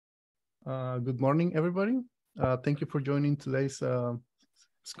Good morning, everybody. Thank you for joining today's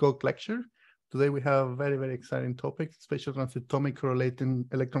SCOG lecture. Today we have a very, very exciting topic, spatial transcriptomics-correlated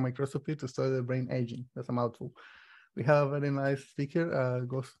electron microscopy to study the brain aging. That's a mouthful. We have a very nice speaker,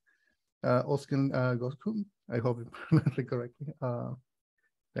 Ozgun Gokce. I hope I pronounced it correctly.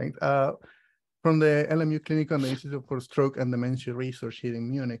 Thanks. From the LMU Clinic and the Institute for Stroke and Dementia Research here in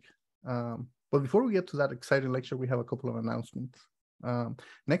Munich. But before we get to that exciting lecture, we have a couple of announcements.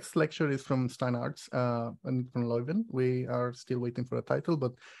 Next lecture is from Stein Arts and from Leuven. We are still waiting for a title,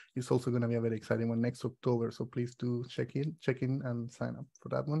 but it's also going to be a very exciting one next October. So please do check in and sign up for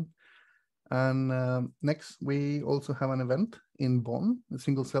that one. And next, we also have an event in Bonn,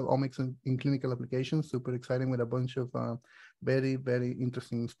 single cell omics in clinical applications. Super exciting with a bunch of very, very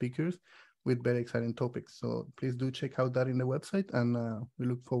interesting speakers with very exciting topics. So please do check out that in the website, and we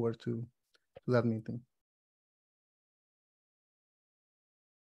look forward to that meeting.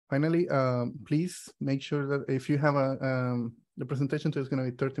 Finally, please make sure that if you have the presentation today is going to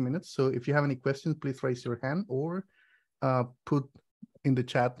be 30 minutes. So if you have any questions, please raise your hand or put in the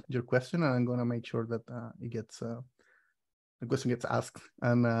chat your question, and I'm going to make sure that it gets the question gets asked.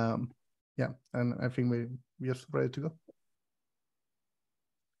 And yeah, and I think we're just ready to go.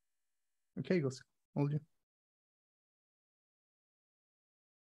 Okay, Gokce, all you.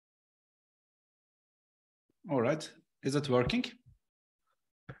 All right, is it working?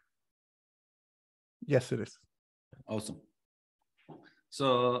 Yes, it is. Awesome.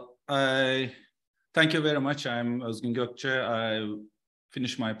 So thank you very much. I'm Ozgun Gokce. I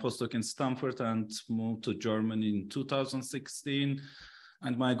finished my postdoc in Stanford and moved to Germany in 2016.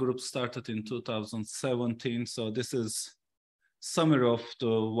 And my group started in 2017. So this is summary of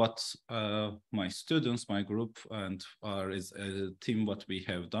what my students, my group, and is a team, what we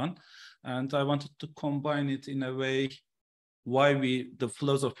have done. And I wanted to combine it in a way, the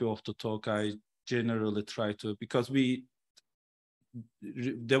philosophy of the talk, I generally try to, because we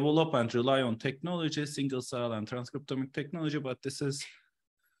develop and rely on technology, single cell and transcriptomic technology, but this is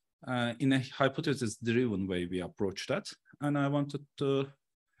in a hypothesis-driven way we approach that. And I wanted to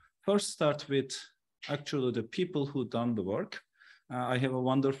first start with actually the people who done the work. I have a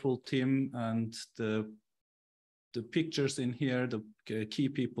wonderful team, and the pictures in here, the key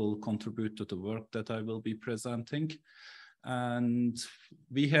people contribute to the work that I will be presenting. And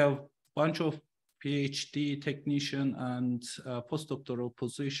we have a bunch of PhD technician and postdoctoral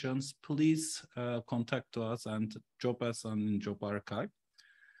positions. Please contact us and drop us in job archive.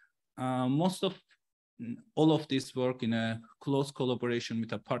 All of this work in a close collaboration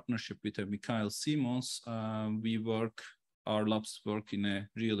with a partnership with Michael Simons. Our labs work in a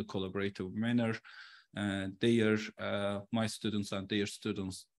really collaborative manner. My students and their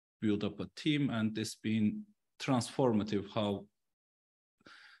students build up a team, and it's been transformative how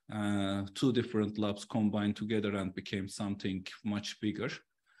two different labs combined together and became something much bigger.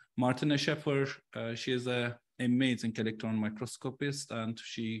 Martina Scheffer, she is an amazing electron microscopist, and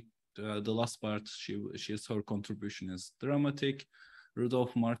the last part, her contribution is dramatic.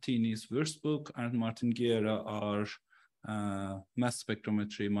 Rudolf Martini's Würzburg and Martin Guerra are mass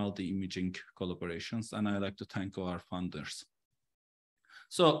spectrometry multi-imaging collaborations, and I like to thank our funders.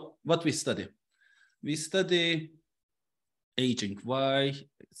 So what we study? We study aging. Why?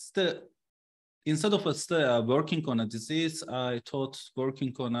 Instead of working on a disease, I thought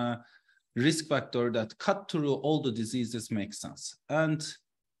working on a risk factor that cut through all the diseases makes sense. And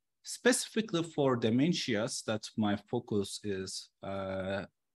specifically for dementias, that's my focus is,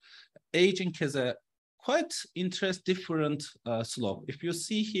 aging has a quite different slope. If you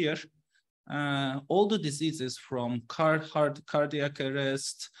see here, all the diseases from cardiac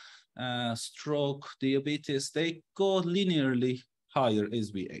arrest, stroke, diabetes, they go linearly higher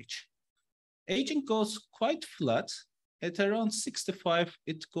as we age. Aging goes quite flat. At around 65,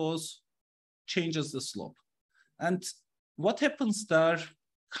 it changes the slope. And what happens there,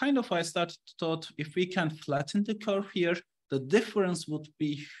 I started to thought if we can flatten the curve here, the difference would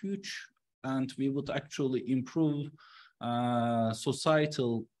be huge, and we would actually improve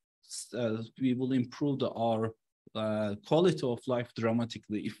we will improve our quality of life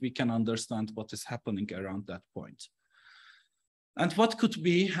dramatically if we can understand what is happening around that point. And what could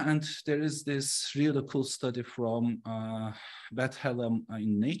be, and there is this really cool study from Beth Hallam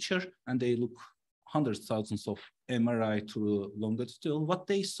in Nature, and they look hundreds of thousands of MRI to longitudinal. What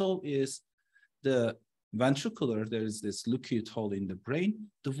they saw is the ventricular, there is this liquid hole in the brain,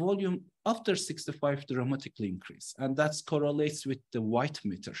 the volume after 65 dramatically increase. And that correlates with the white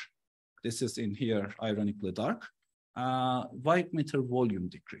matter. This is in here, ironically dark. White matter volume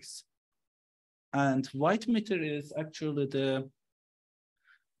decrease. And white matter is actually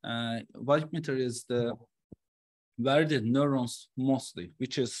White matter is where the neurons mostly,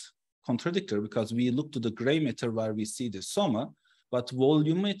 which is contradictory because we look to the gray matter where we see the soma, but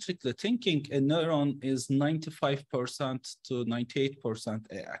volumetrically thinking, a neuron is 95% to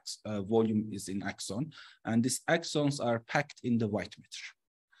 98% volume is in axon, and these axons are packed in the white matter.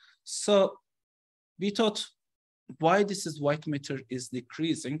 So we thought why this is white matter is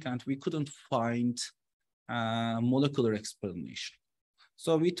decreasing, and we couldn't find a molecular explanation.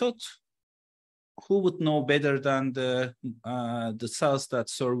 So we thought, who would know better than the cells that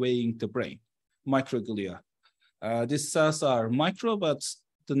surveying the brain, microglia. These cells are micro, but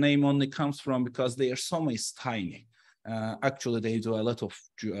the name only comes from because their soma is tiny. Actually, they do a lot of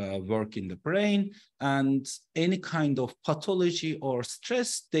work in the brain, and any kind of pathology or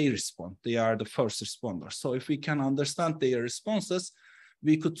stress, they respond. They are the first responders. So if we can understand their responses,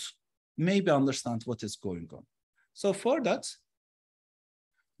 we could maybe understand what is going on. So for that,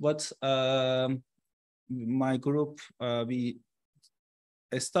 what my group, we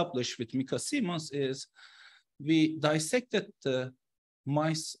established with Mika Simons is we dissected the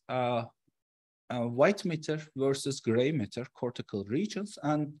mice white matter versus gray matter cortical regions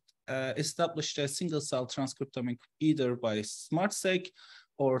and established a single cell transcriptomic either by SmartSeq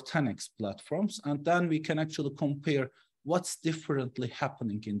or 10x platforms. And then we can actually compare what's differently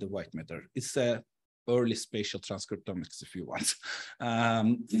happening in the white matter. It's a early spatial transcriptomics, if you want.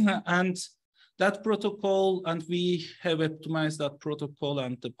 And that protocol, and we have optimized that protocol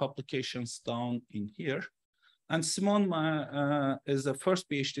and the publications down in here. And Simon is a first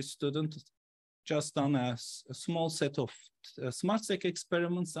PhD student, just done a small set of SmartSeq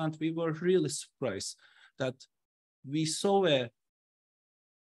experiments, and we were really surprised that we saw a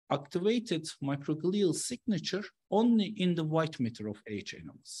activated microglial signature only in the white matter of H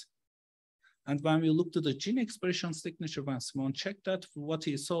animals. And when we looked at the gene expression signature, when Simon checked that, what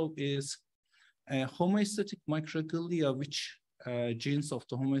he saw is a homeostatic microglia, which genes of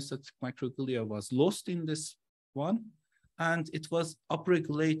the homeostatic microglia was lost in this one, and it was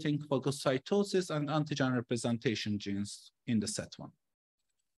upregulating phagocytosis and antigen representation genes in the set one.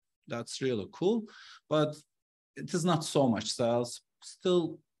 That's really cool, but it is not so much cells.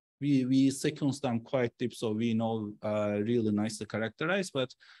 Still, we sequence them quite deep, so we know really nicely characterize,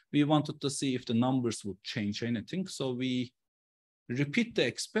 but we wanted to see if the numbers would change anything. So we repeat the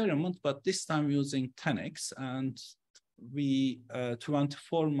experiment, but this time using 10x, and we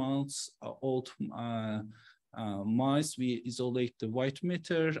 24 months old mice, we isolate the white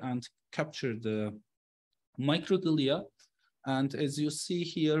matter and capture the microglia. And as you see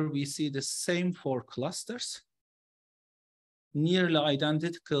here, we see the same 4 clusters, nearly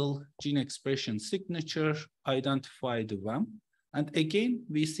identical gene expression signature, identify the VAM. And again,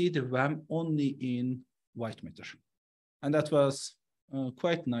 we see the VAM only in white matter. And that was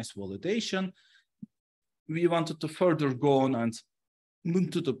quite nice validation. We wanted to further go on and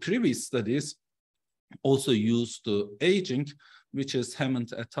look to the previous studies, also used the aging, which is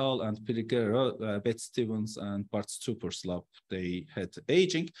Hammond et al. And Piriguero, Beth Stevens and Bart Struper's lab, they had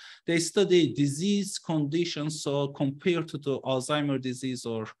aging. They study disease conditions, so compared to the Alzheimer's disease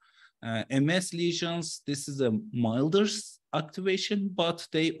or MS lesions, this is a milder activation, but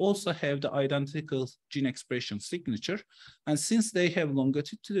they also have the identical gene expression signature. And since they have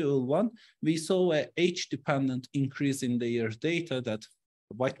longitudinal one, we saw a age-dependent increase in their data that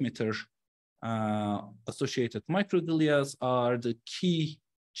white matter associated microglias are the key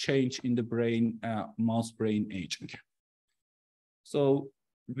change in the brain, mouse brain aging. So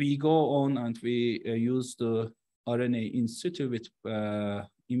we go on and we use the RNA in situ with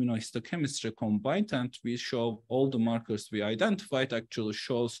immunohistochemistry combined, and we show all the markers we identified actually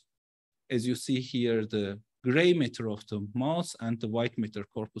shows, as you see here, the gray matter of the mouse and the white matter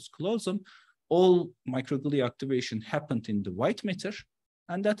corpus callosum. All microglia activation happened in the white matter,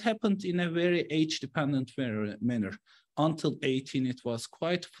 and that happened in a very age-dependent manner. Until 18, it was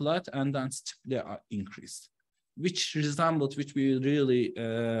quite flat, and then steeply increased, which we really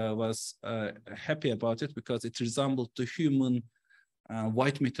was happy about it, because it resembled the human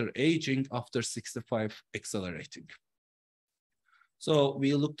white matter aging after 65 accelerating. So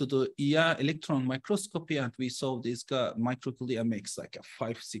we looked at the electron microscopy, and we saw this microglia makes like a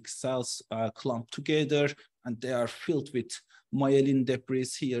 5-6 cells clumped together, and they are filled with myelin debris.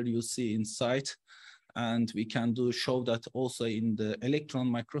 Here you see inside, and we can show that also in the electron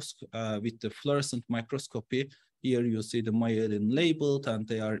microscope with the fluorescent microscopy. Here you see the myelin labeled, and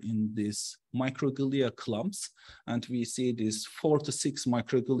they are in these microglia clumps, and we see these 4 to 6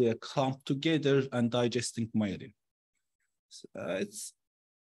 microglia clumped together and digesting myelin. So, it's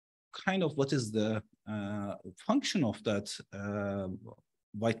kind of what is the function of that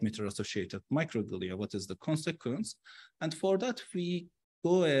white matter-associated microglia, what is the consequence? And for that, we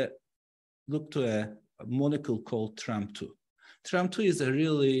go look to a molecule called TREM2. TREM2 is a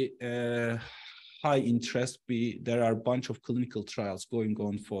really high interest. There are a bunch of clinical trials going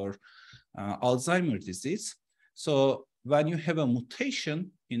on for Alzheimer's disease. So when you have a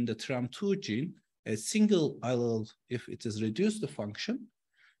mutation in the TREM2 gene, a single allele, if it is reduced to function,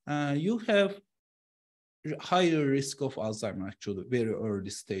 you have higher risk of Alzheimer's, actually very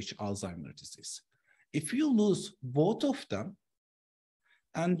early stage Alzheimer's disease. If you lose both of them,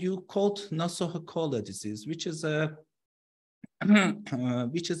 and you caught Nassau-Cola disease, which is a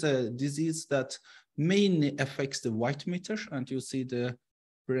disease that mainly affects the white matter, and you see the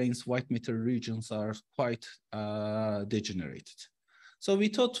brain's white matter regions are quite degenerated. So we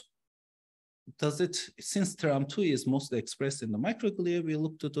thought, since TREM2 is mostly expressed in the microglia, we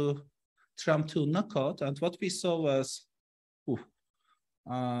looked to the TREM2 knockout, and what we saw was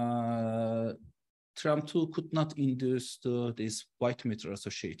TREM2 could not induce this white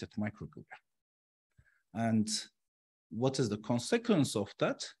matter-associated microglia. And what is the consequence of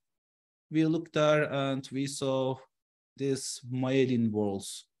that? We looked there and we saw these myelin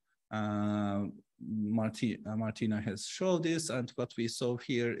walls. Martina has showed this, and what we saw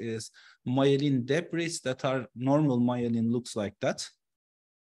here is myelin debris that are normal myelin looks like that.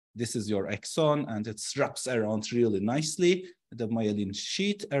 This is your axon, and it wraps around really nicely, the myelin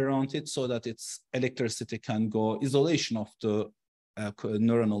sheet around it, so that its electricity can go isolation of the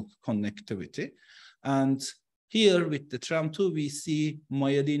neuronal connectivity. And here with the TREM2, we see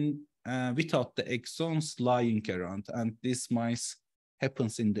myelin without the axons lying around, and this mice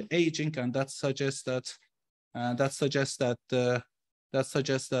happens in the aging, and that suggests that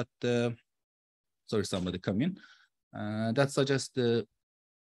sorry, somebody come in. That suggests the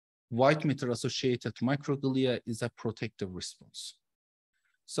white matter-associated microglia is a protective response.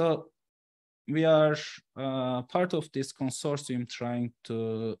 So we are part of this consortium trying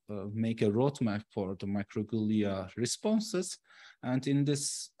to make a roadmap for the microglia responses. And in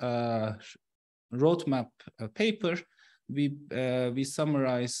this roadmap paper, we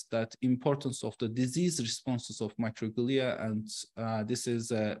summarize that importance of the disease responses of microglia, and this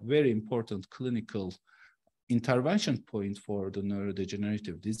is a very important clinical intervention point for the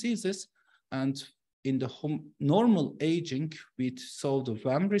neurodegenerative diseases. And in the normal aging, we saw the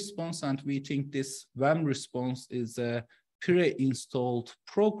VAM response, and we think this VAM response is a pre-installed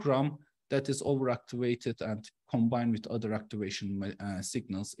program that is overactivated and combined with other activation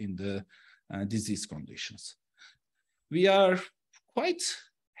signals in the disease conditions. We are quite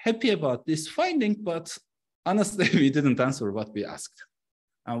happy about this finding, but honestly, we didn't answer what we asked.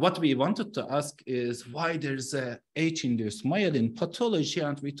 What we wanted to ask is why there's a H-induced myelin pathology,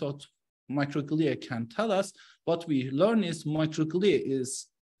 and we thought microglia can tell us. What we learned is microglia is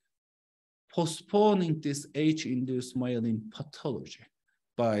postponing this H-induced myelin pathology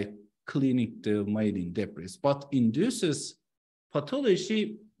by cleaning the myelin debris. What induces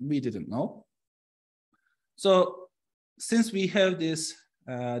pathology, we didn't know. So since we have this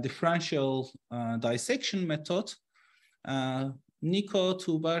differential dissection method, Nico,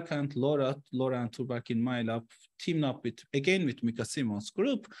 Tuberk, and Laura and Tuberk in my lab teamed up again with Mika Simon's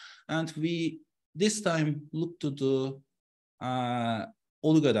group, and we this time looked to the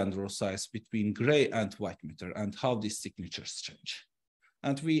oligodendrocytes between gray and white matter and how these signatures change.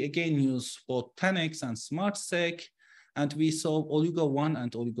 And we again use both 10x and SmartSeq, and we saw oligo 1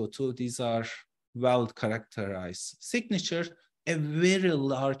 and oligo 2. These are well characterized signatures, a very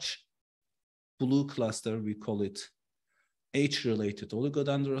large blue cluster, we call it H-related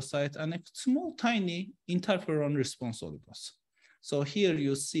oligodendrocyte, and a small, tiny interferon-response oligos. So here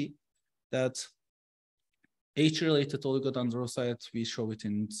you see that H-related oligodendrocyte, we show it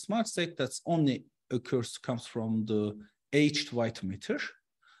in SmartSeq, that's only comes from the aged white matter.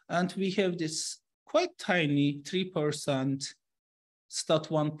 And we have this quite tiny 3%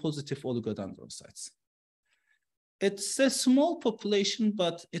 STAT1 positive oligodendrocytes. It's a small population,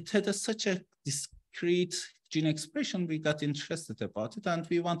 but it had such a discrete gene expression, we got interested about it, and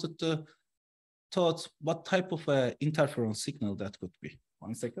we wanted to thought what type of interferon signal that could be.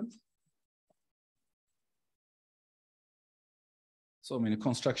 1 second. So many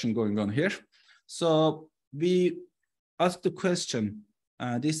construction going on here. So we asked the question,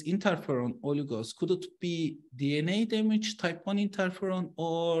 this interferon oligos, could it be DNA damage, type 1 interferon,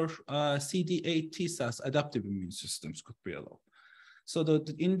 or CD8 T cells, adaptive immune systems could be allowed. So that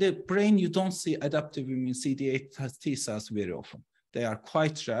in the brain, you don't see adaptive immune CD8 T cells very often. They are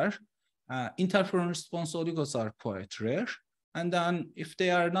quite rare. Interferon response oligos are quite rare. And then if they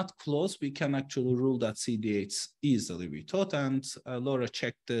are not close, we can actually rule that CD8s easily, we thought. And Laura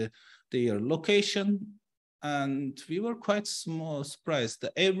checked their location. And we were quite surprised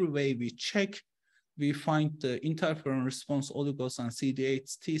that every way we check, we find the interferon response oligos and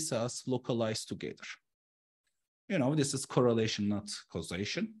CD8 T cells localized together. You know, this is correlation, not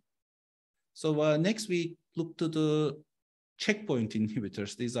causation. So next we look to the checkpoint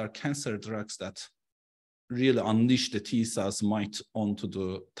inhibitors. These are cancer drugs that really unleash the T cells might onto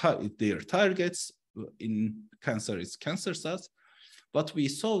their targets. In cancer, it's cancer cells. But we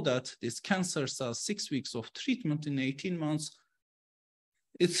saw that this cancer cells, 6 weeks of treatment in 18 months,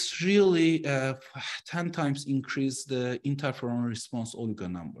 it's really 10 times increased the interferon response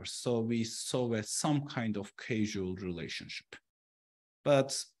oligo numbers. So we saw some kind of causal relationship.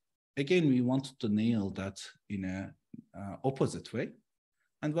 But again, we wanted to nail that in a opposite way.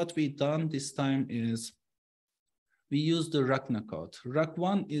 And what we done this time is we use the RAC knockout.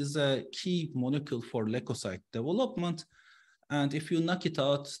 RAC1 is a key molecule for leukocyte development. And if you knock it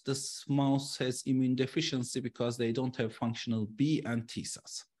out, this mouse has immune deficiency because they don't have functional B and T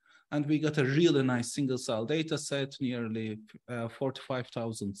cells. And we got a really nice single cell data set, nearly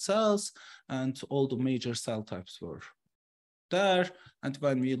 45,000 cells, and all the major cell types were there. And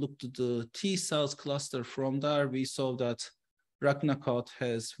when we looked at the T cells cluster from there, we saw that RAC knockout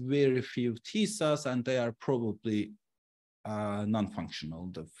has very few T cells, and they are probably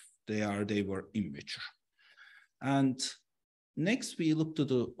non-functional. They were immature. And next, we look to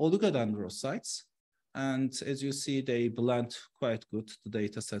the oligodendrocytes. And as you see, they blend quite good. The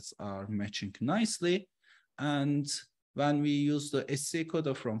data sets are matching nicely. And when we use the SC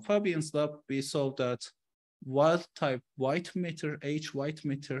coder from Fabian's lab, we saw that wild type white matter, H white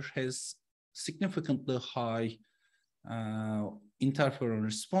matter, has significantly high interferon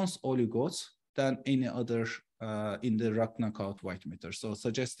response oligos than any other in the RAC knockout white matter. So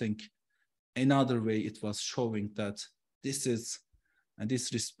suggesting another way, it was showing that this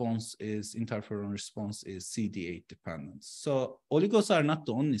response is interferon response is CD8 dependent. So oligos are not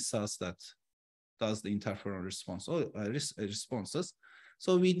the only cells that does the interferon response responses.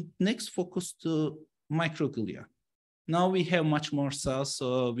 So we next focus to microglia. Now we have much more cells,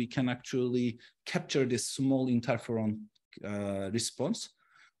 so we can actually capture this small interferon response.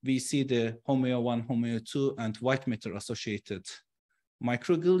 We see the homeo1, homeo2, and white matter associated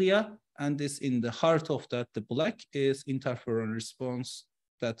microglia. And this in the heart of that, the black is interferon response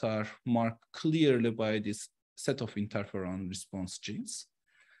that are marked clearly by this set of interferon response genes.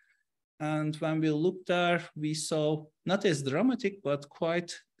 And when we looked there, we saw not as dramatic, but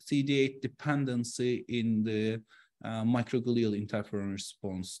quite CD8 dependency in the microglial interferon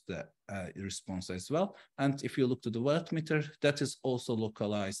response, response as well. And if you look to the white matter, that is also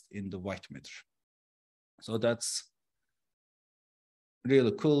localized in the white matter. So that's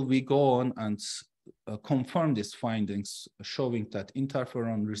really cool. We go on and confirm these findings, showing that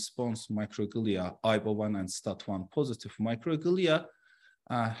interferon response microglia, IBO1 and STAT1 positive microglia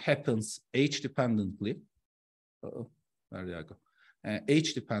happens age-dependently. Where did I go?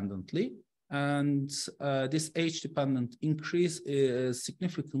 Age-dependently. And this age-dependent increase is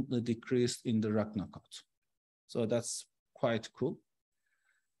significantly decreased in the RAC knockout. So that's quite cool.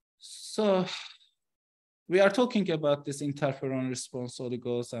 So we are talking about this interferon response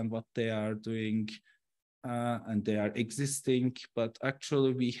oligos and what they are doing, and they are existing, but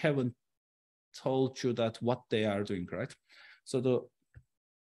actually we haven't told you that what they are doing, right? So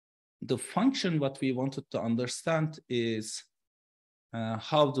the function what we wanted to understand is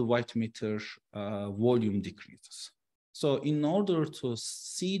how the white matter volume decreases. So in order to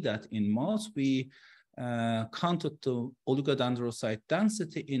see that in mouse, we counted the oligodendrocyte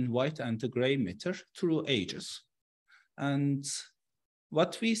density in white and the gray matter through ages. And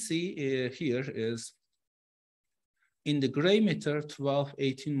what we see here is in the gray matter, 12,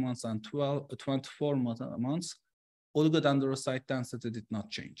 18 months and 24 months, oligodendrocyte density did not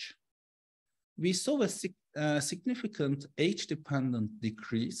change. We saw a significant age-dependent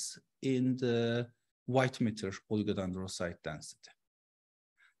decrease in the white matter oligodendrocyte density.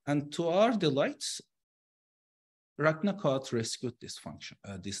 And to our delight, RAC knockout rescued this function,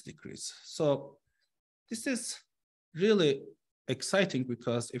 this decrease. So this is really exciting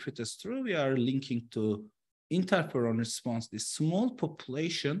because if it is true, we are linking to interferon response, this small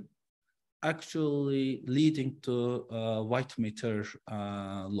population actually leading to white matter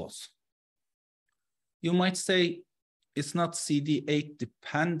loss. You might say it's not CD8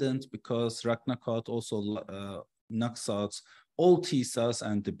 dependent because RAC knockout also knocks out all T cells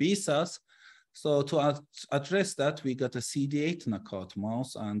and the B cells. So to address that, we got a CD8 knockout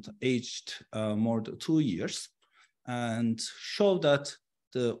mouse and aged more than 2 years. and show that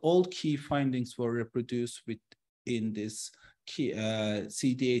all key findings were reproduced within this key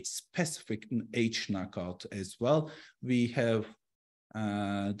CD8 specific H knockout as well. We have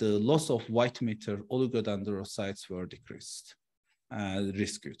the loss of white matter oligodendrocytes were decreased,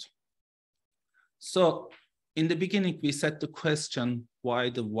 rescued. So in the beginning, we set the question why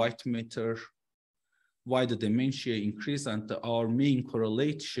the white matter, why the dementia increased, and our main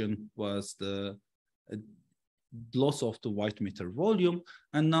correlation was the loss of the white matter volume.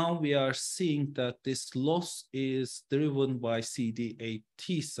 And now we are seeing that this loss is driven by CD8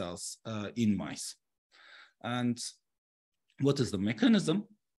 T cells in mice. And what is the mechanism?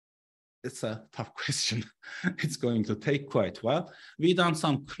 It's a tough question. It's going to take quite a while. We done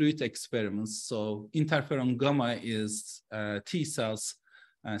some crude experiments. So interferon gamma is T cells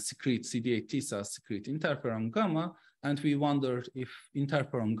secrete, CD8 T cells secrete interferon gamma. And we wondered if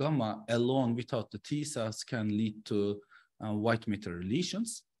interferon gamma alone without the T cells can lead to white matter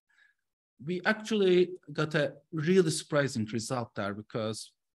lesions. We actually got a really surprising result there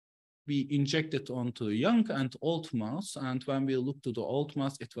because we injected onto young and old mouse. And when we looked to the old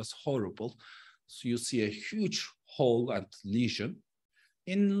mouse, it was horrible. So you see a huge hole and lesion.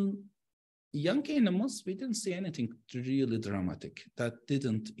 In young animals, we didn't see anything really dramatic. That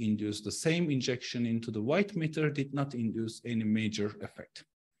didn't induce the same injection into the white matter, did not induce any major effect.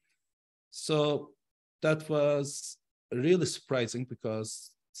 So that was really surprising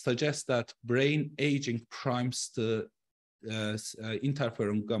because it suggests that brain aging primes the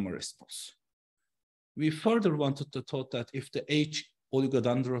interferon gamma response. We further wanted to thought that if the H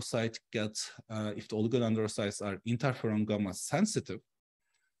oligodendrocyte gets, if the oligodendrocytes are interferon gamma sensitive,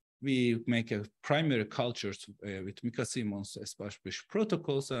 we make a primary cultures with Mika-Simons SPASH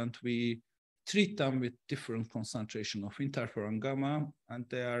protocols, and we treat them with different concentration of interferon gamma, and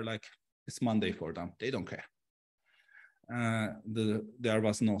they are like, it's Monday for them. They don't care. There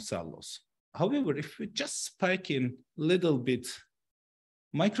was no cell loss. However, if we just spike in little bit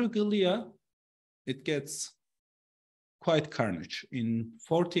microglia, it gets quite carnage. In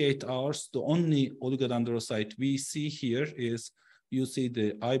 48 hours, the only oligodendrocyte we see here is, you see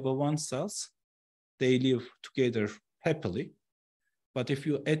the IBA1 cells. They live together happily. But if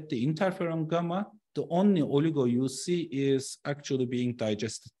you add the interferon gamma, the only oligo you see is actually being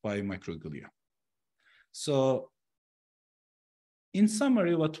digested by microglia. So in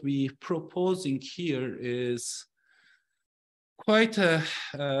summary, what we're proposing here is quite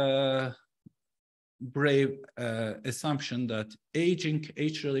a brave assumption that aging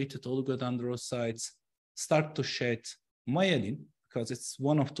age-related oligodendrocytes start to shed myelin, because it's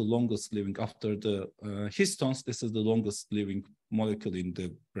one of the longest living after the histones. This is the longest living molecule in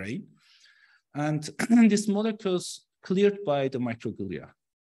the brain. And this molecule is cleared by the microglia,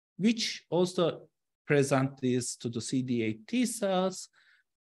 which also present this to the CD8 T cells,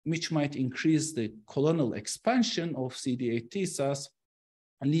 which might increase the colonal expansion of CD8 T cells,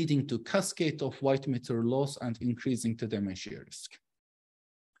 leading to cascade of white matter loss and increasing the dementia risk.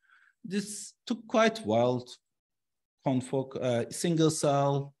 This took quite a while. Single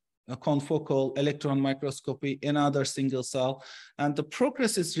cell, confocal, electron microscopy, another single cell. And the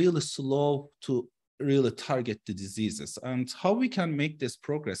progress is really slow to really target the diseases. And how we can make this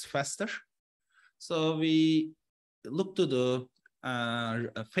progress faster? So we look to the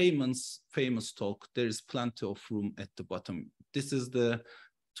famous talk. There is plenty of room at the bottom. This is the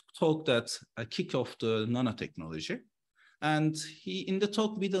talk that kick off the nanotechnology. And he, in the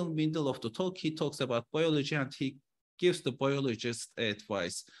talk, middle of the talk, he talks about biology, and he gives the biologist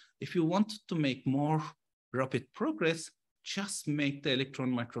advice. If you want to make more rapid progress, just make the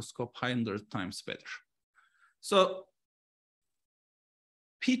electron microscope 100 times better. So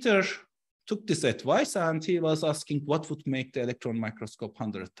Peter took this advice, and he was asking what would make the electron microscope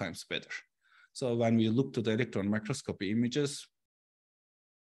 100 times better. So when we look to the electron microscopy images,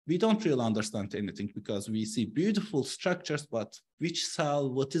 we don't really understand anything because we see beautiful structures, but which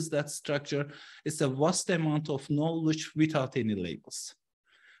cell, what is that structure? It's a vast amount of knowledge without any labels.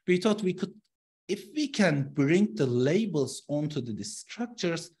 We thought we could, if we can bring the labels onto the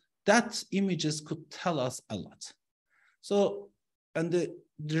structures, that images could tell us a lot. So, and the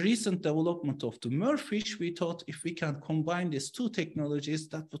recent development of the MERFISH, we thought if we can combine these two technologies,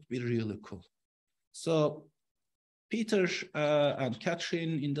 that would be really cool. So Peter and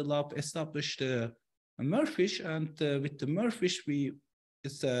Catherine in the lab established a MERFISH, and with the MERFISH,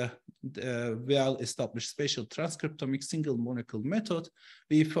 it's a well-established spatial transcriptomic single molecule method.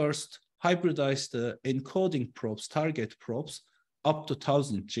 We first hybridized the encoding probes, target probes, up to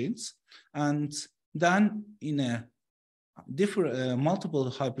 1,000 genes, and then in a different multiple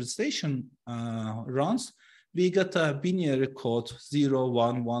hybridization runs, we got a binary code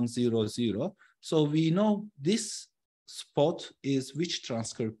 011100. So we know this spot is which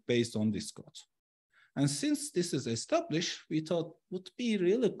transcript based on this code. And since this is established, we thought it would be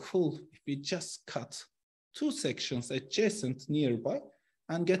really cool if we just cut two sections adjacent nearby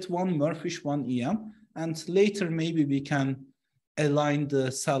and get one MERFISH, one EM, and later maybe we can align the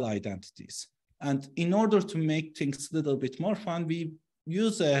cell identities. And in order to make things a little bit more fun, we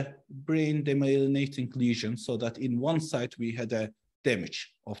use a brain demyelinating lesion so that in one side we had a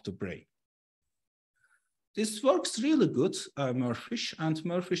damage of the brain. This works really good, MERFISH, and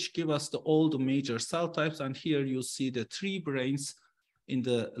MERFISH give us all the major cell types. And here you see the 3 brains. In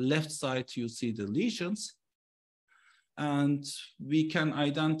the left side, you see the lesions. And we can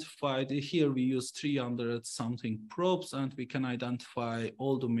identify, here we use 300 something probes, and we can identify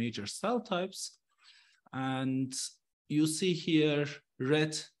all the major cell types. And you see here,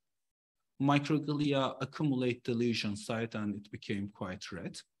 red microglia accumulate the lesion site, and it became quite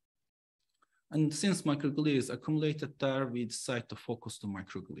red. And since microglia is accumulated there, we decide to focus the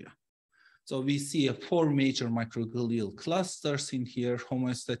microglia. So we see 4 major microglial clusters in here,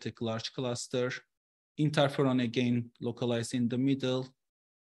 homeostatic large cluster, interferon again localized in the middle,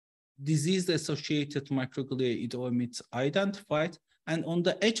 disease-associated microglia idoids identified, and on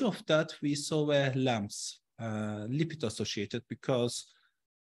the edge of that, we saw a LAMPS, lipid-associated, because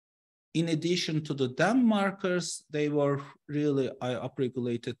in addition to the DAM markers, they were really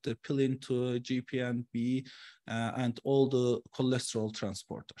upregulated the pillin-2, GPNB, and all the cholesterol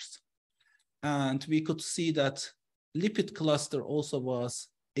transporters. And we could see that lipid cluster also was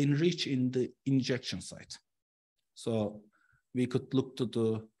enriched in the injection site. So we could look to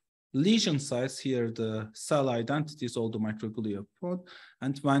the lesion sites here, the cell identities, all the microglia pod.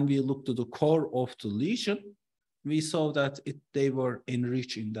 And when we look to the core of the lesion, we saw that they were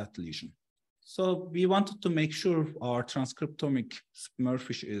enriched in that lesion. So we wanted to make sure our transcriptomic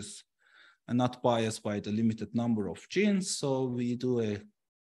MERFISH is not biased by the limited number of genes. So we do a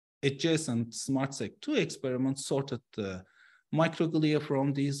adjacent SmartSeq2 experiment, sorted the microglia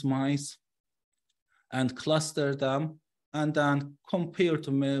from these mice and cluster them, and then compare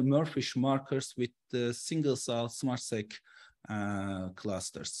to MERFISH markers with the single cell SmartSeq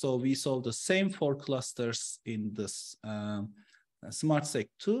clusters. So we saw the same 4 clusters in this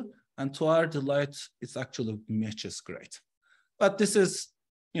SmartSeq2, and to our delight, it actually matches great. But this is,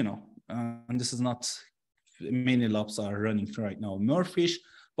 and this is not, many labs are running right now MERFISH,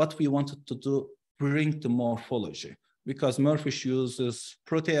 but we wanted to do, bring the morphology, because MERFISH uses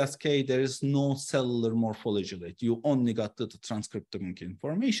protease K, there is no cellular morphology yet. You only got the transcriptomic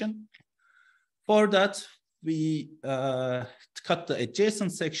information. For that, we cut the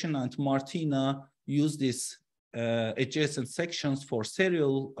adjacent section, and Martina used these adjacent sections for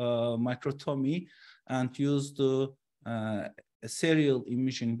serial microtomy and used the serial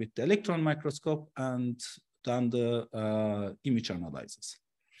imaging with the electron microscope and done the image analysis.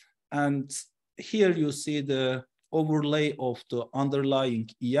 And here you see the overlay of the underlying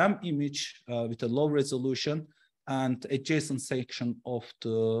EM image with a low resolution and adjacent section of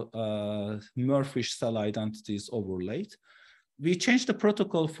the MERFISH cell identities overlaid. We changed the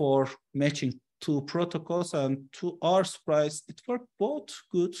protocol for matching 2 protocols, and to our surprise, it worked both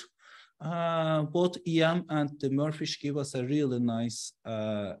good. Both EM and the MERFISH give us a really nice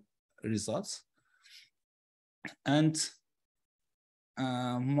results. And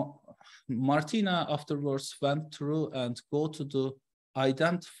Martina afterwards went through and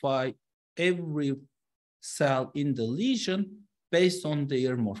identify every cell in the lesion based on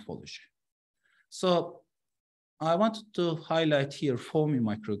their morphology. So I wanted to highlight here foamy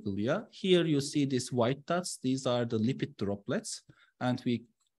microglia. Here you see these white dots. These are the lipid droplets, and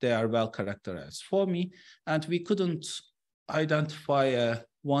they are well characterized foamy. And we couldn't identify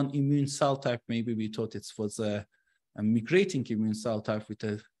one immune cell type. Maybe we thought it was a migrating immune cell type with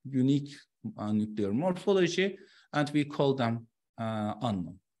a unique nuclear morphology, and we call them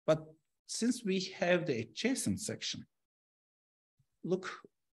unknown. But since we have the adjacent section, look,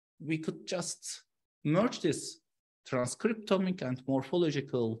 we could just merge this transcriptomic and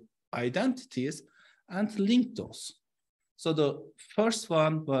morphological identities and link those. So the first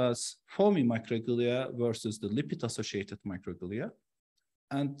one was foamy microglia versus the lipid-associated microglia.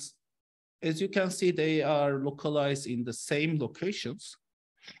 And as you can see, they are localized in the same locations.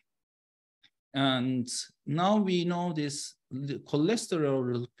 And now we know these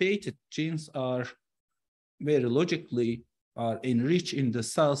cholesterol-related genes are very logically enriched in the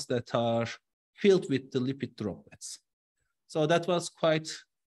cells that are filled with the lipid droplets. So that was quite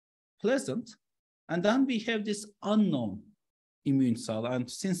pleasant. And then we have this unknown immune cell. And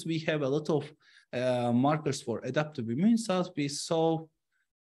since we have a lot of markers for adaptive immune cells, we saw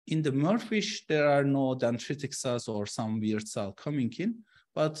in the MERFISH, there are no dendritic cells or some weird cell coming in,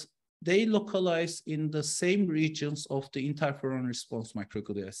 but they localize in the same regions of the interferon-response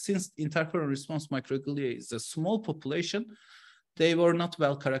microglia. Since interferon-response microglia is a small population, they were not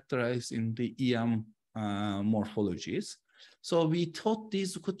well characterized in the EM morphologies. So we thought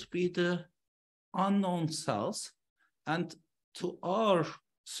these could be the unknown cells. And to our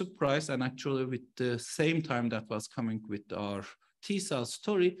surprise, and actually with the same time that was coming with our T cell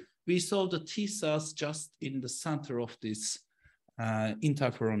story, we saw the T cells just in the center of this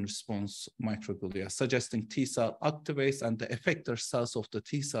interferon response microglia, suggesting T cell activates, and the effector cells of the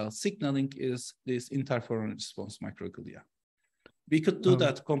T cell signaling is this interferon response microglia. We could do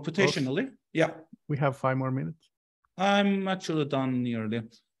that computationally. Yeah. We have 5 more minutes. I'm actually done nearly.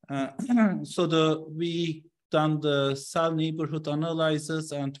 So we done the cell neighborhood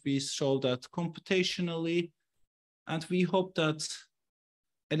analysis, and we show that computationally, and we hope that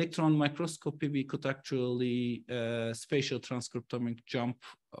electron microscopy, we could actually spatial transcriptomic jump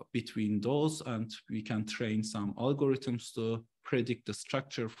between those, and we can train some algorithms to predict the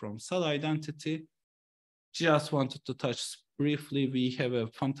structure from cell identity. Just wanted to touch briefly, we have a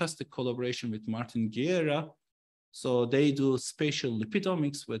fantastic collaboration with Martin Guerra. So they do spatial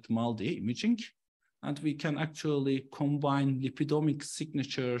lipidomics with MALDI imaging, and we can actually combine lipidomic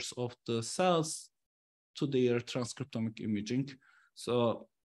signatures of the cells to their transcriptomic imaging. So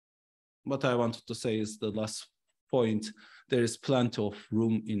what I wanted to say is the last point, there is plenty of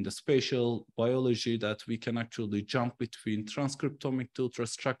room in the spatial biology that we can actually jump between transcriptomic to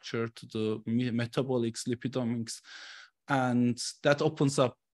ultrastructure to the metabolics, lipidomics, and that opens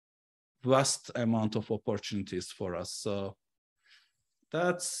up vast amount of opportunities for us. So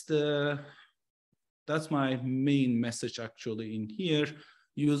that's my main message actually in here.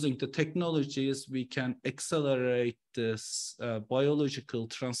 Using the technologies, we can accelerate this biological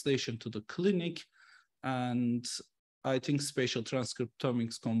translation to the clinic. And I think spatial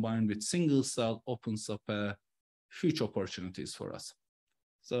transcriptomics combined with single cell opens up huge opportunities for us.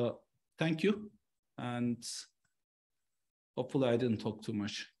 So thank you. And hopefully I didn't talk too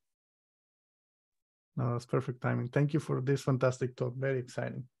much. No, that's perfect timing. Thank you for this fantastic talk. Very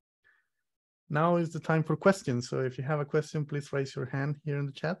exciting. Now is the time for questions. So if you have a question, please raise your hand here in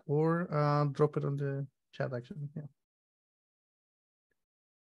the chat or drop it on the chat actually. Yeah.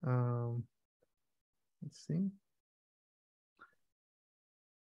 Let's see.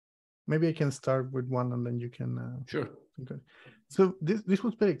 Maybe I can start with one and then you can. Sure. Okay. So this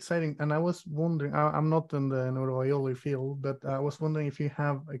was very exciting. And I was wondering, I'm not in the neurobiology field, but I was wondering if you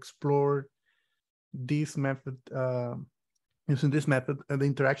have explored this method, using this method, the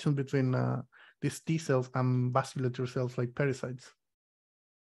interaction between these T cells and vasculature cells like pericytes.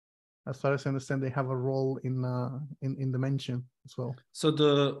 As far as I understand, they have a role in dimension as well. So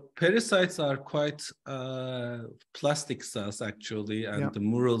the pericytes are quite plastic cells actually, and the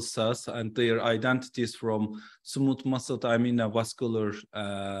mural cells, and their identities from smooth muscle, I mean a vascular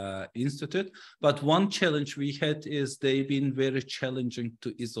institute. But one challenge we had is they've been very challenging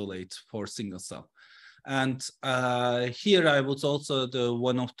to isolate for single cell. And here I was also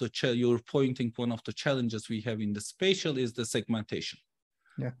one of the challenges we have in the spatial is the segmentation.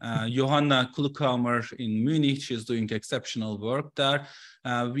 Yeah. Johanna Kluckhammer in Munich, she's doing exceptional work there.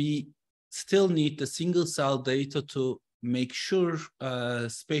 We still need the single cell data to make sure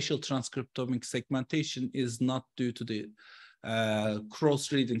spatial transcriptomic segmentation is not due to the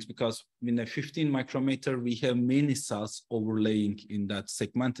cross readings, because in a 15 micrometer, we have many cells overlaying in that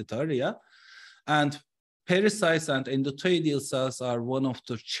segmented area. And pericytes and endothelial cells are one of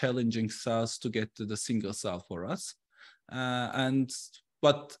the challenging cells to get to the single cell for us.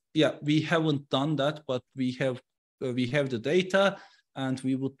 But yeah, we haven't done that, but we have the data, and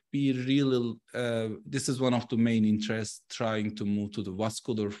we would be really, this is one of the main interests, trying to move to the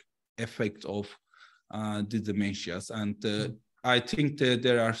vascular effect of the dementias. And I think that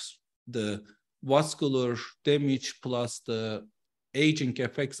there are the vascular damage plus the aging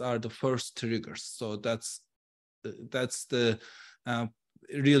effects are the first triggers. So that's the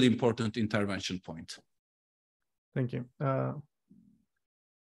really important intervention point. Thank you.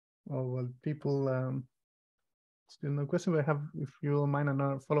 Well, people still no question, but I have, if you don't mind,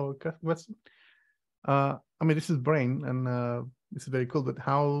 another follow-up question. I mean, this is brain, and this is very cool, but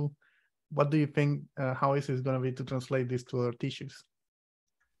what do you think, how is it going to be to translate this to our tissues?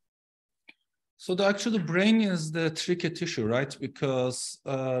 So the actual brain is the tricky tissue, right? Because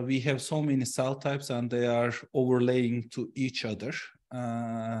we have so many cell types and they are overlaying to each other.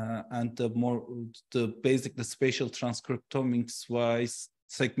 And the spatial transcriptomics wise,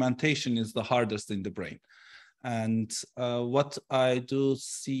 segmentation is the hardest in the brain. And what I do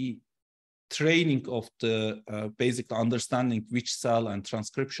see, training of the basic understanding which cell and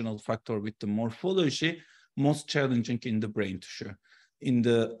transcriptional factor with the morphology, most challenging in the brain tissue. In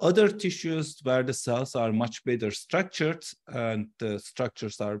the other tissues where the cells are much better structured and the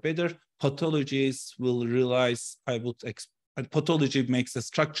structures are better, pathologies will realize, and pathology makes the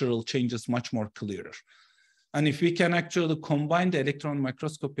structural changes much more clearer. And if we can actually combine the electron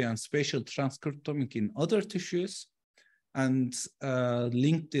microscopy and spatial transcriptomics in other tissues and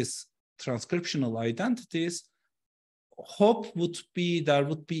link this transcriptional identities, hope would be there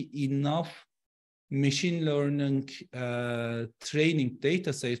would be enough machine learning training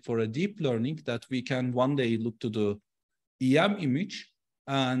data set for a deep learning that we can one day look to the EM image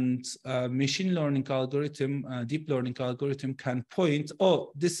and machine learning algorithm, deep learning algorithm can point,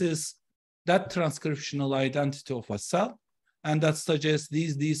 oh, this is that transcriptional identity of a cell, and that suggests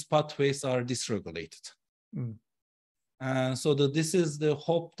these pathways are dysregulated. So this is the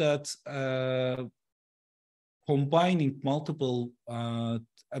hope that combining multiple,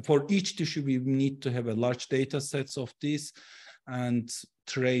 for each tissue, we need to have a large data sets of this and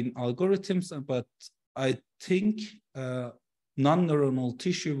train algorithms, but I think non-neuronal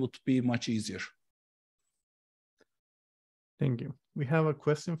tissue would be much easier. Thank you. We have a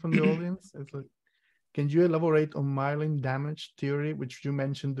question from the audience. It's like, can you elaborate on myelin damage theory, which you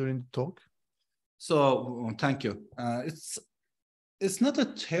mentioned during the talk? So, thank you. It's not a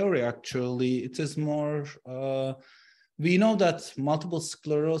theory, actually. It is more, we know that multiple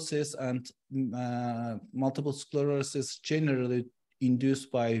sclerosis and multiple sclerosis generally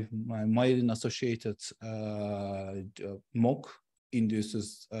induced by myelin-associated MOC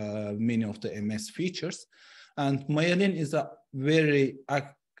induces many of the MS features. And myelin is a very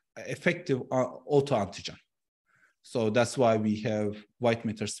effective autoantigen. So that's why we have white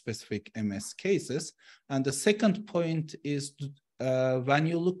matter-specific MS cases. And the second point is when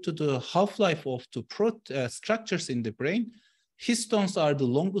you look to the half-life of the structures in the brain, histones are the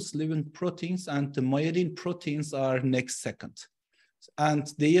longest living proteins and the myelin proteins are next second. And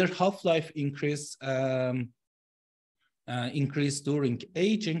their half-life increase during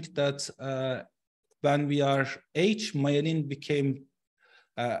aging, that when we are age, myelin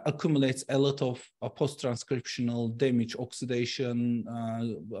accumulates a lot of post-transcriptional damage, oxidation,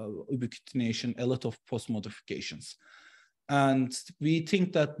 ubiquitination, a lot of post-modifications. And we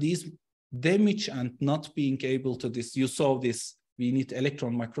think that these damage and not being able to you saw this, we need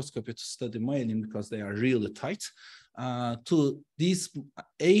electron microscopy to study myelin because they are really tight. To this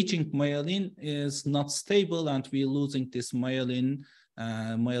aging myelin is not stable and we're losing this myelin.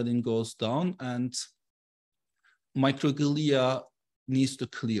 Myelin goes down and microglia needs to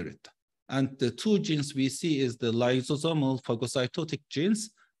clear it. And the two genes we see is the lysosomal phagocytotic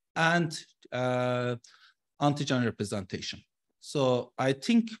genes and antigen representation. So I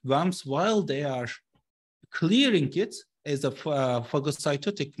think once while they are clearing it as a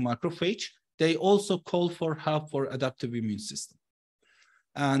phagocytotic macrophage, they also call for help for adaptive immune system.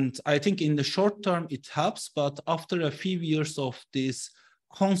 And I think in the short term it helps, but after a few years of this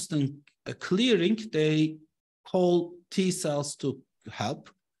constant clearing, they call T cells to help,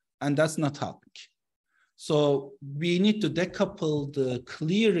 and that's not helping. So we need to decouple the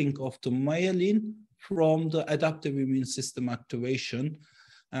clearing of the myelin from the adaptive immune system activation.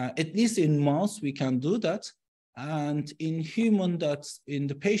 At least in mouse, we can do that. And in human, that's in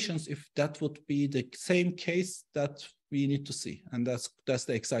the patients, if that would be the same case, that we need to see. And that's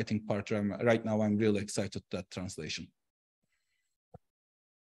the exciting part. Right now, I'm really excited that translation.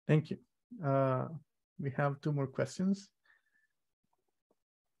 Thank you. We have two more questions.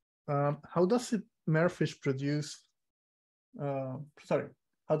 How does MERFISH produce, how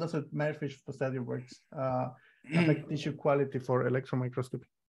does a MERFISH study works affect tissue quality for electron microscopy?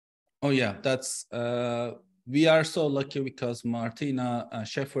 Oh yeah, that's, we are so lucky because Martina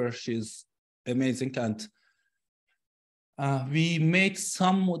Scheffer, she's amazing. And we made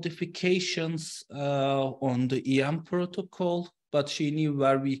some modifications on the EM protocol, but she knew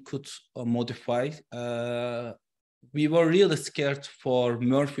where we could modify. We were really scared for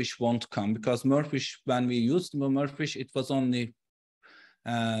MERFISH won't come because MERFISH, when we used MERFISH, it was only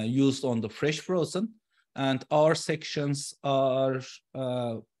used on the fresh frozen, and our sections are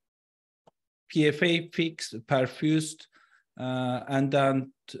PFA fixed, perfused, and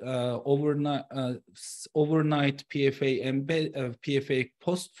then overnight PFA PFA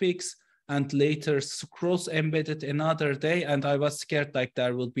post fix, and later screws embedded another day. And I was scared like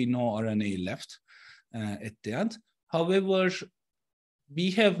there will be no RNA left at the end. However,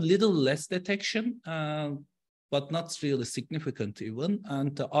 we have little less detection. but not really significant even.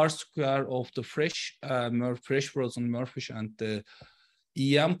 And the R square of the fresh frozen MERFISH and the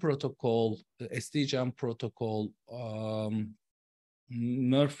EM protocol, the SDGM protocol,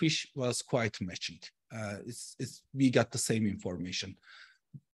 MERFISH was quite matching. We got the same information.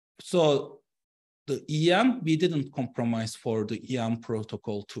 So the EM, we didn't compromise for the EM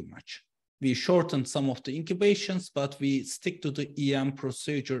protocol too much. We shortened some of the incubations, but we stick to the EM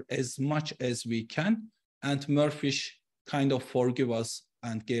procedure as much as we can. And MERFISH kind of forgive us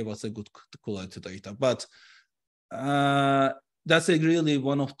and gave us a good quality data. But that's really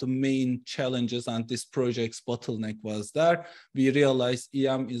one of the main challenges, and this project's bottleneck was there. We realized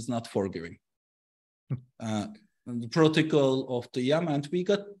EM is not forgiving. The protocol of the EM, and we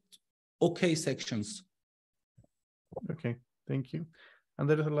got okay sections. Okay, thank you. And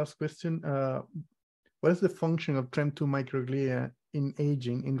there is a last question. What is the function of TREM2 microglia in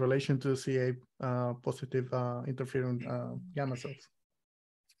aging in relation to CA positive interferon gamma cells?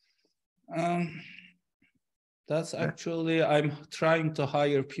 That's actually, I'm trying to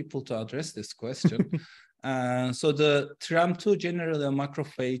hire people to address this question. So the TREM2 generally a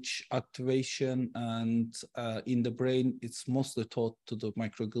macrophage activation, and in the brain, it's mostly taught to the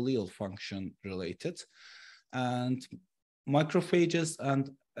microglial function related. And macrophages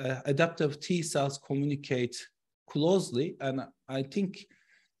and adaptive T cells communicate closely. And I think,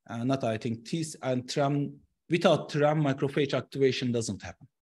 T and TREM, without TREM, macrophage activation doesn't happen.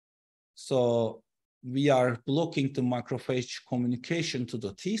 So we are blocking the macrophage communication to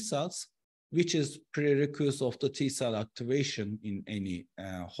the T cells, which is prerequisite of the T cell activation in any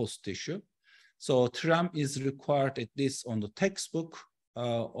host tissue. So TREM is required at least on the textbook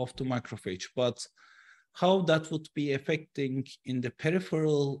of the macrophage, but how that would be affecting in the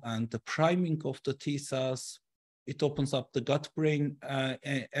peripheral and the priming of the T cells, it opens up the gut-brain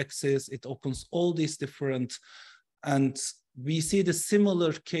axis, it opens all these different, and we see the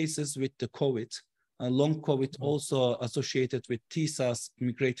similar cases with the COVID. Long COVID also associated with T cells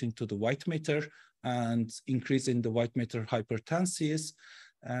migrating to the white matter and increasing the white matter hypertensives.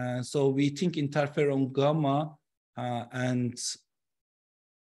 So we think interferon gamma and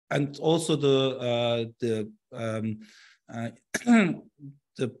also the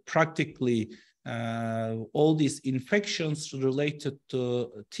practically all these infections related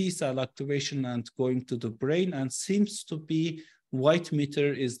to T cell activation and going to the brain, and seems to be white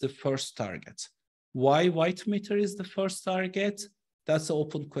matter is the first target. Why white matter is the first target? That's an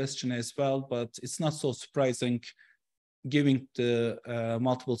open question as well, but it's not so surprising given the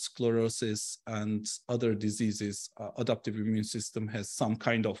multiple sclerosis and other diseases. Adaptive immune system has some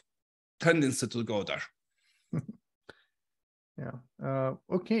kind of tendency to go there. Yeah.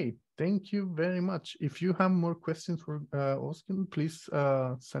 Okay. Thank you very much. If you have more questions for Ozgun, please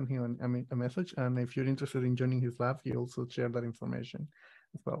send him a message. And if you're interested in joining his lab, he also shared that information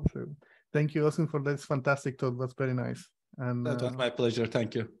as well. So thank you, Ozgun, for this fantastic talk. That's very nice. And that was my pleasure.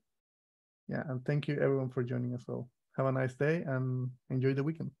 Thank you. Yeah, and thank you everyone for joining as well. Have a nice day and enjoy the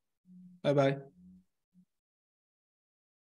weekend. Bye-bye.